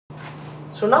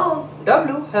So now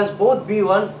W has both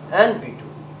B1 and B2.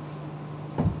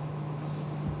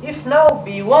 If now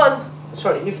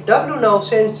if W now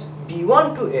sends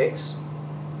B1 to X,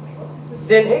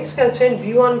 then X can send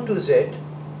B1 to Z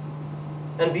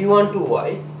and B1 to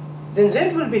Y, then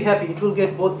Z will be happy, it will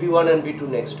get both B1 and B2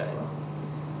 next time.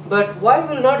 But Y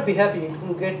will not be happy, it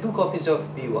will get 2 copies of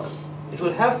B1. It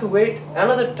will have to wait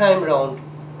another time round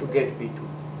to get B2.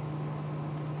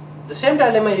 The same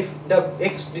dilemma if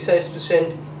X decides to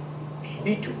send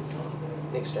B2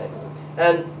 next time.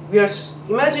 And we are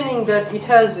imagining that it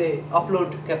has a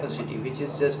upload capacity which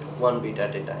is just 1 bit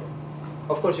at a time.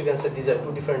 Of course you can say these are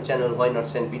 2 different channels, why not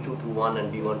send B2 to one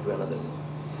and B1 to another?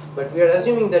 But we are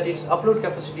assuming that its upload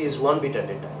capacity is 1 bit at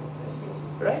a time,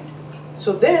 right?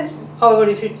 So then, however,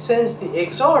 if it sends the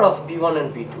XOR of B1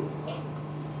 and B2,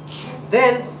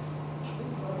 then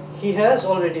he has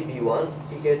already B1,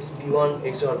 he gets B1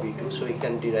 XOR B2, so he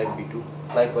can derive B2.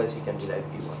 Likewise, he can derive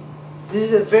B1. This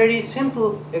is a very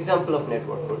simple example of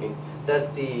network coding. That's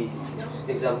the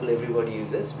example everybody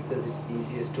uses because it's the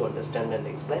easiest to understand and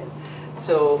explain.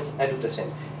 So I do the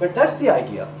same. But that's the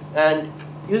idea. And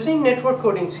using network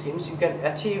coding schemes, you can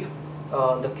achieve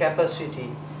the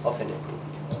capacity of a network.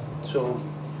 So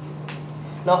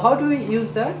now how do we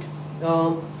use that?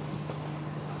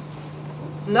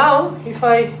 Now if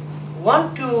I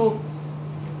want to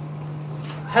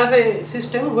have a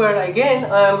system where again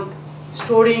I am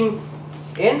storing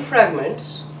n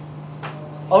fragments,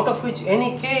 out of which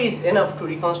any k is enough to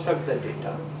reconstruct the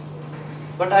data,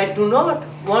 but I do not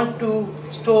want to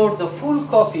store the full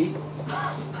copy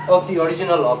of the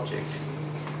original object,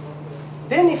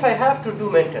 then if I have to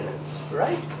do maintenance,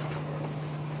 right?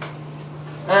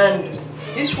 And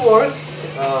this work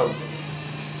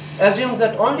assumes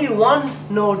that only one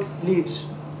node lives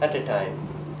at a time,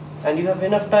 and you have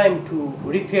enough time to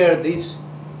repair the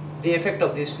effect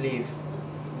of this leave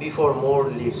before more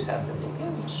leaves happen.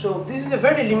 Okay? So this is a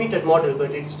very limited model, but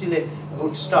it's still a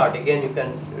good start. Again, you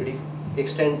can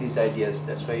extend these ideas.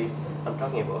 That's why I'm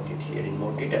talking about it here in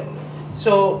more detail.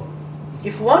 So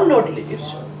if one node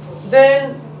leaves,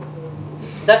 then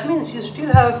that means you still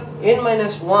have n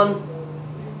minus 1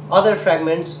 other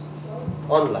fragments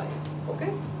online.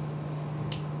 Okay?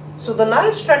 So the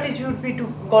naive strategy would be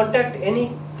to contact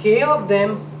any k of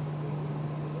them,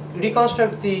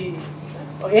 reconstruct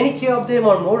any k of them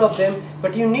or more of them,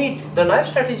 but you need, the naive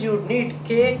strategy would need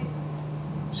k.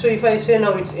 So if I say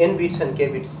now it's n bits and k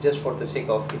bits, just for the sake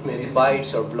of it, may be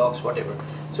bytes or blocks, whatever.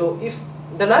 So if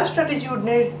the naive strategy would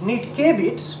need k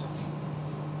bits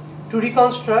to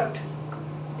reconstruct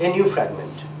a new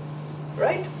fragment,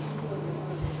 right?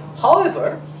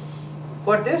 However,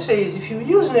 what they say is if you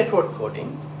use network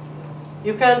coding,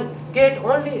 you can get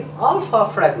only alpha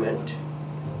fragment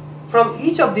from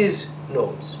each of these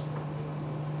nodes,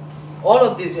 all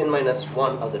of these n minus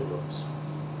 1 other nodes.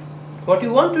 What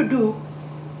you want to do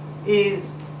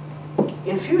is,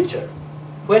 in future,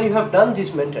 when you have done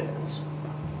this maintenance,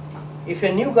 if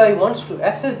a new guy wants to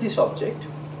access this object,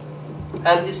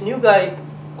 and this new guy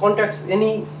contacts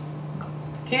any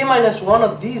k minus 1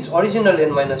 of these original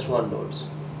n minus 1 nodes,